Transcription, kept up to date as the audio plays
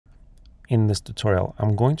In this tutorial,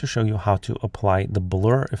 I'm going to show you how to apply the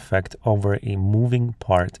blur effect over a moving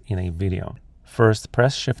part in a video. First,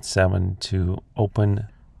 press Shift 7 to open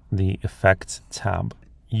the Effects tab.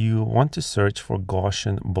 You want to search for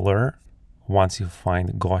Gaussian Blur. Once you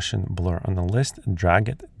find Gaussian Blur on the list, drag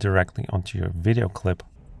it directly onto your video clip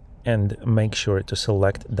and make sure to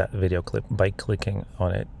select that video clip by clicking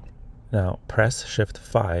on it. Now, press Shift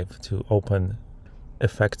 5 to open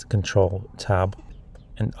Effect Control tab.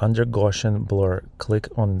 And under Gaussian Blur, click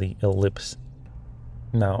on the ellipse.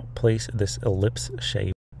 Now place this ellipse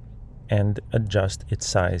shape and adjust its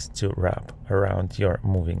size to wrap around your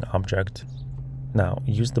moving object. Now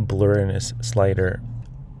use the blurriness slider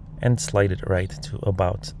and slide it right to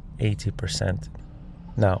about 80%.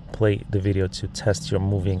 Now play the video to test your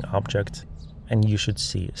moving object and you should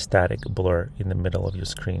see static blur in the middle of your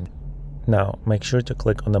screen. Now make sure to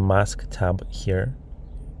click on the Mask tab here.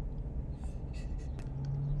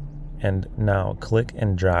 And now click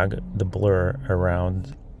and drag the blur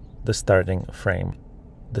around the starting frame.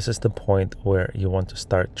 This is the point where you want to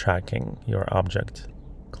start tracking your object.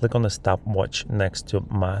 Click on the stopwatch next to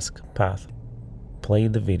Mask Path. Play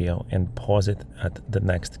the video and pause it at the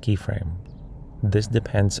next keyframe. This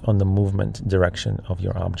depends on the movement direction of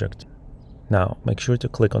your object. Now make sure to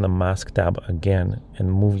click on the Mask tab again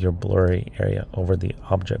and move your blurry area over the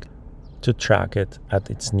object to track it at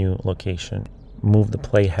its new location. Move the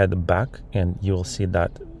playhead back and you will see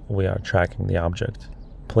that we are tracking the object.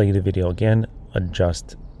 Play the video again,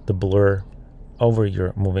 adjust the blur over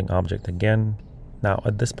your moving object again. Now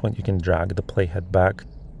at this point you can drag the playhead back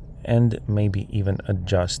and maybe even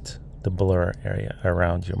adjust the blur area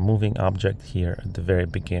around your moving object here at the very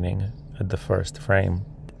beginning, at the first frame.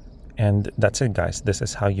 And that's it, guys. This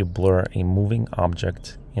is how you blur a moving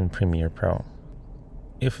object in Premiere Pro.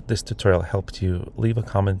 If this tutorial helped you, leave a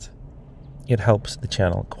comment. It helps the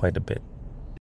channel quite a bit.